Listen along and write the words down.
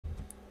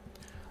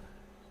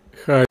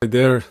Hi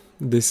there,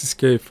 this is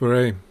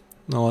K4A,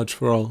 Knowledge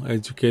for All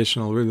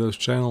educational videos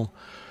channel.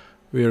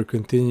 We are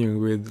continuing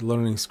with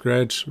learning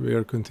Scratch,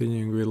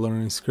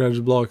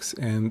 Scratch blocks,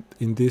 and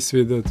in this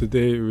video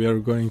today we are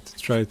going to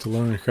try to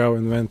learn how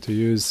and when to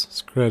use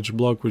Scratch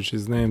block, which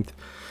is named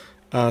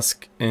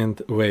Ask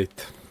and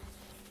Wait.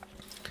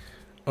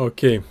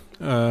 Okay,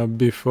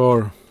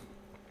 before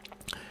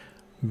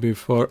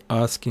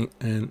asking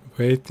and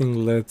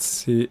waiting, let's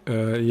see.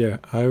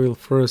 I will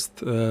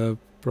first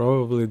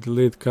probably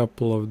delete a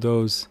couple of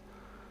those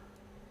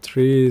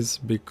trees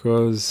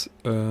because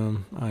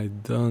I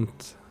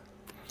don't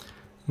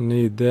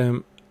need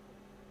them.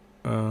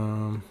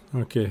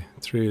 Okay,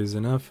 three is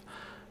enough.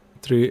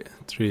 Three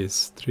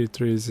trees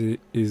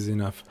is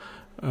enough.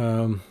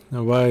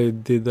 Why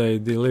did I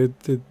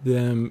delete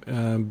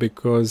them?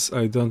 Because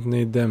I don't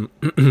need them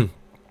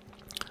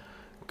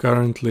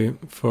currently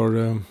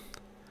for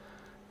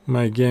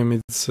my game.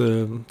 It's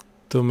too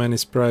many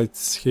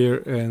sprites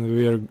here, and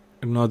we are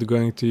not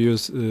going to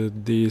use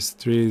these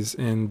trees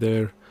and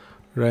their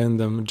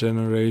random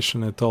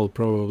generation at all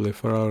probably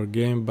for our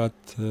game, but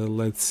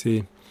let's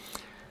see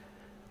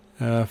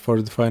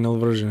for the final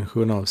version,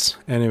 who knows.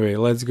 Anyway,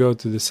 let's go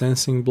to the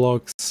sensing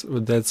blocks.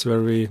 That's where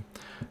we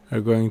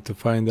are going to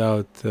find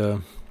out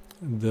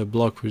the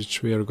block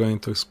which we are going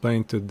to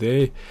explain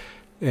today,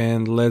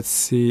 and let's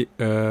see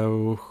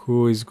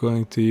who is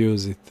going to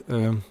use it.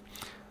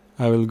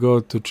 I will go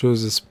to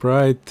choose a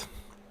sprite.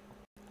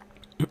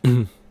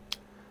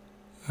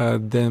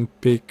 Then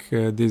pick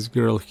this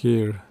girl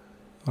here,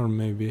 or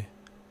maybe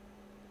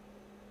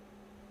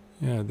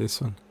this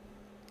one,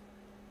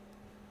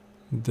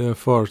 the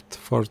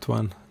fourth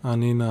one,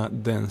 Anina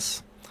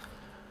dance.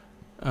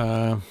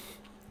 I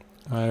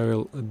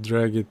will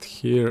drag it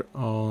here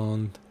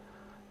on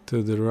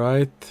to the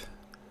right.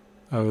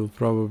 I will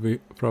probably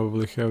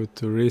have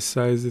to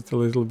resize it a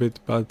little bit,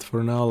 but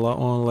for now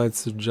on,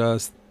 let's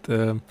just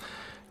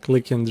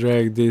click and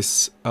drag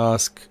this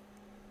ask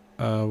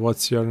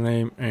what's your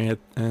name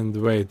and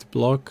wait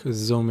block,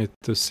 zoom it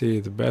to see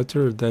it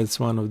better. That's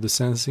one of the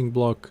sensing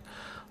block,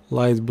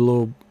 light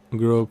blue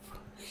group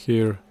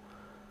here.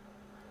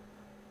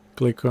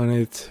 Click on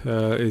it,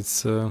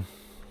 it's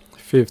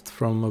fifth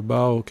from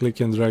above. Click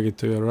and drag it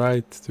to your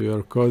right, to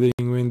your coding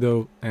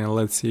window, and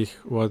let's see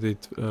what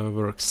it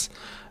works.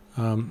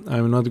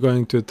 I'm not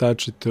going to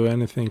attach it to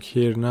anything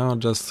here now,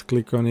 just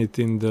click on it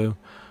in the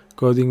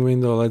coding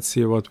window. Let's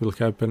see what will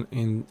happen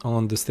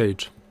on the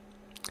stage.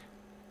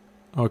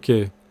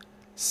 Okay,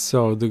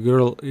 so the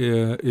girl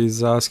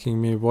is asking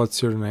me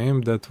what's your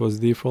name. That was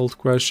default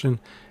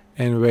question,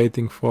 and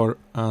waiting for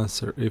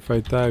answer. If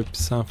I type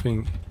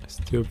something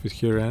stupid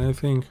here,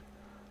 anything,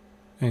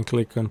 and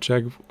click on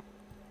check,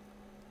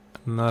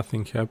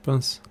 nothing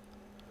happens.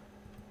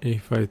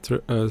 If I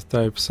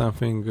type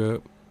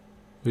something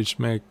which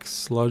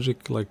makes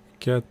logic, like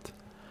cat,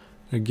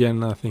 again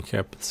nothing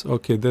happens.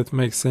 Okay, that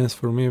makes sense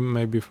for me,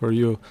 maybe for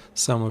you,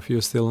 some of you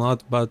still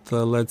not, but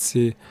let's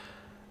see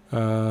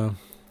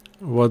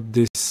what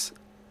this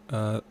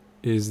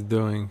is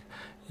doing.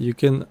 You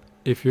can,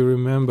 if you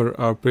remember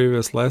our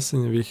previous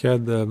lesson, we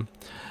had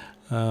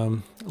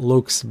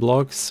looks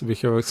blocks. We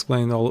have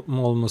explained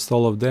almost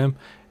all of them,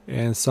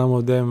 and some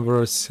of them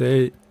were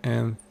say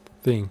and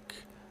think.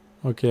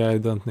 Okay, I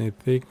don't need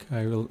think,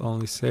 I will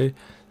only say.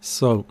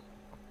 So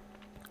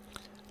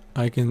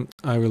I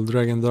will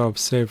drag and drop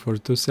say for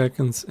 2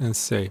 seconds and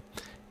say,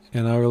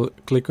 and I will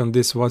click on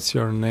this what's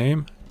your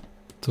name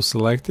to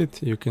select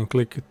it. You can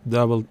click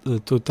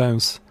it 2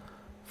 times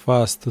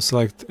fast to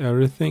select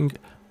everything,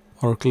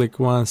 or click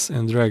once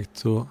and drag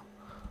to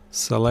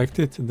select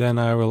it. Then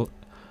I will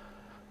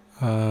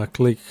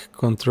click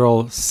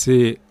Ctrl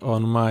C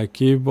on my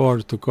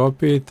keyboard to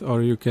copy it,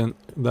 or you can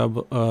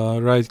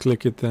right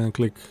click it and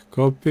click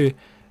copy,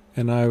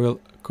 and I will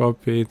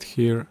copy it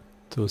here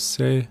to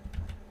say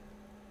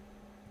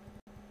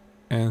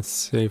and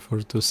say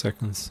for 2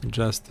 seconds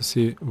just to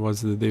see what's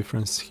the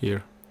difference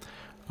here.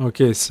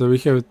 Okay, so we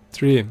have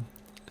 3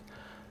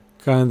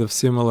 kind of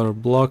similar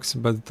blocks,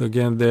 but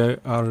again they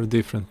are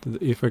different.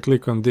 If I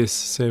click on this,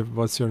 say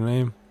what's your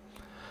name,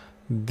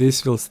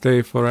 this will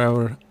stay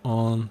forever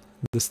on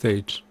the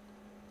stage.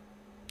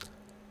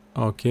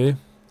 Okay,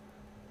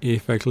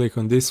 if I click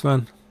on this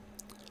one,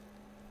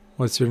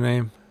 what's your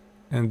name,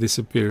 and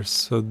disappears.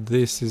 So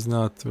this is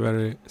not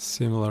very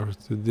similar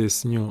to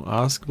this new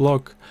ask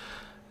block,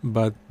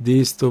 but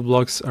these 2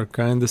 blocks are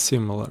kind of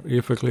similar.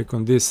 If I click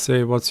on this,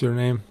 say what's your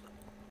name,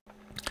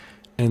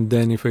 and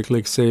then if I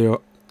click say or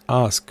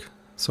ask,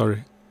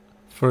 sorry,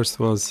 first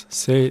was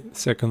say,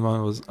 second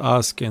one was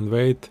ask and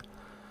wait.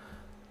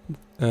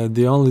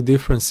 The only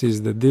difference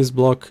is that this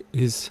block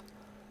is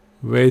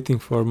waiting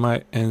for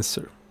my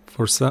answer.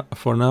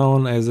 For now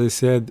on, as I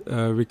said,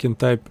 we can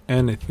type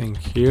anything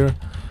here.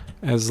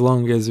 As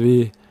long as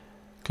we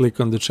click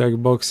on the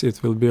checkbox,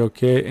 it will be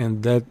okay,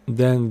 and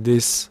then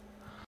this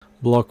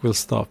block will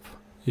stop.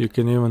 You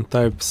can even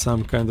type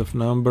some kind of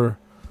number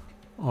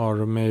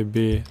or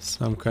maybe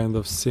some kind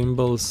of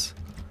symbols,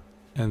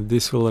 and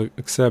this will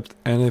accept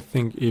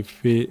anything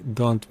if we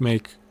don't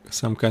make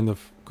some kind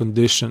of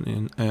condition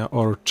in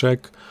or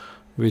check,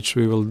 which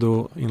we will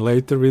do in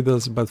later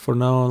videos. But for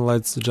now on,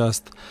 let's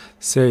just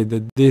say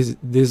that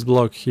this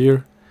block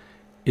here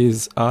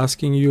is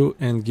asking you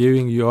and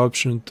giving you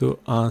option to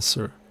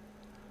answer.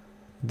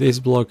 This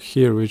block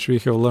here, which we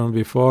have learned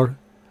before,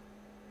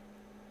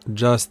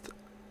 just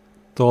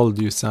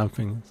told you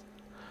something.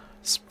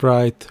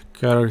 Sprite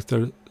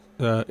character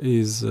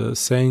is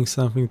saying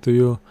something to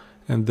you,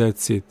 and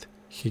that's it.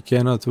 He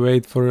cannot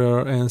wait for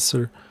your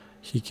answer.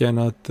 He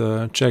cannot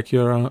check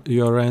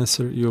your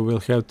answer. You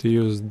will have to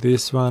use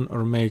this one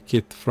or make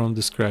it from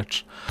the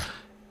scratch.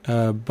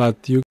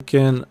 But you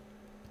can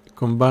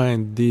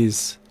combine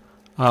these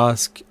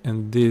ask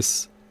and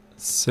this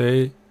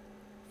say.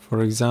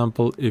 For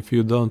example, if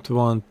you don't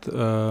want,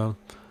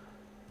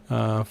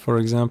 for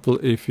example,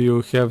 if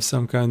you have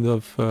some kind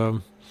of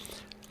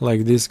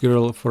like this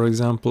girl, for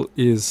example,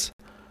 is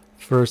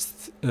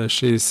first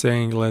she is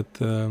saying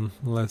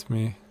let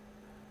me,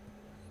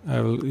 I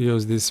will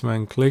use this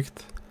when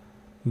clicked,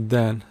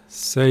 then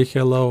say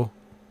hello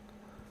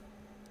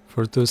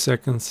for 2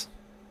 seconds,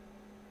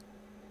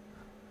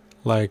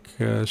 like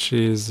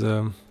she is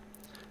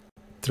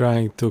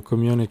trying to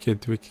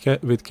communicate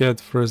with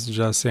cat, first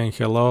just saying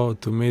hello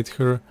to meet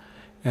her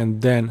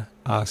and then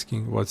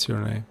asking what's your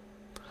name.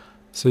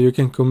 So you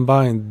can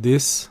combine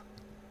this.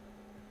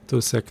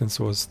 2 seconds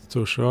was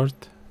too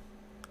short.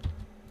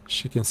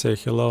 She can say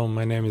hello,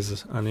 my name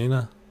is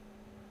Anina.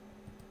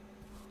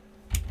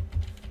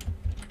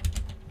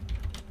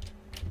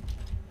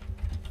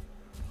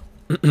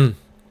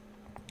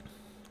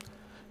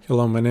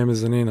 Hello, my name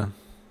is Anina.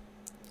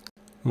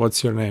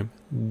 What's your name?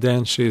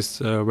 Then she's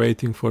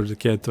waiting for the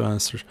cat to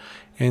answer,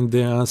 and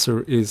the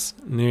answer is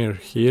near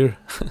here.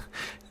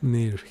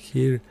 Near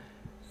here.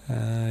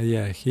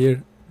 Yeah,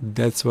 here.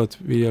 That's what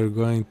we are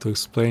going to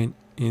explain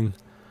in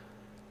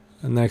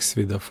the next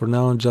video. For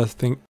now, just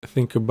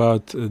think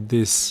about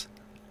this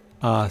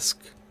ask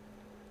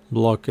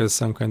block as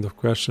some kind of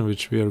question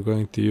which we are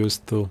going to use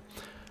to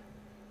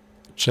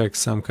check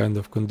some kind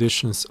of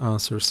conditions,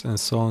 answers, and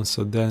so on.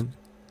 So then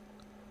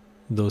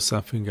do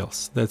something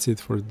else. That's it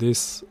for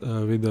this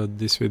video.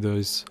 This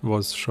video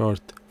was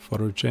short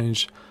for a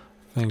change.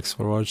 Thanks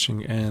for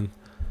watching, and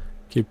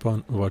keep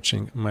on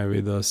watching my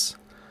videos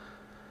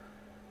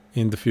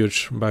in the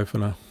future. Bye for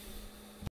now.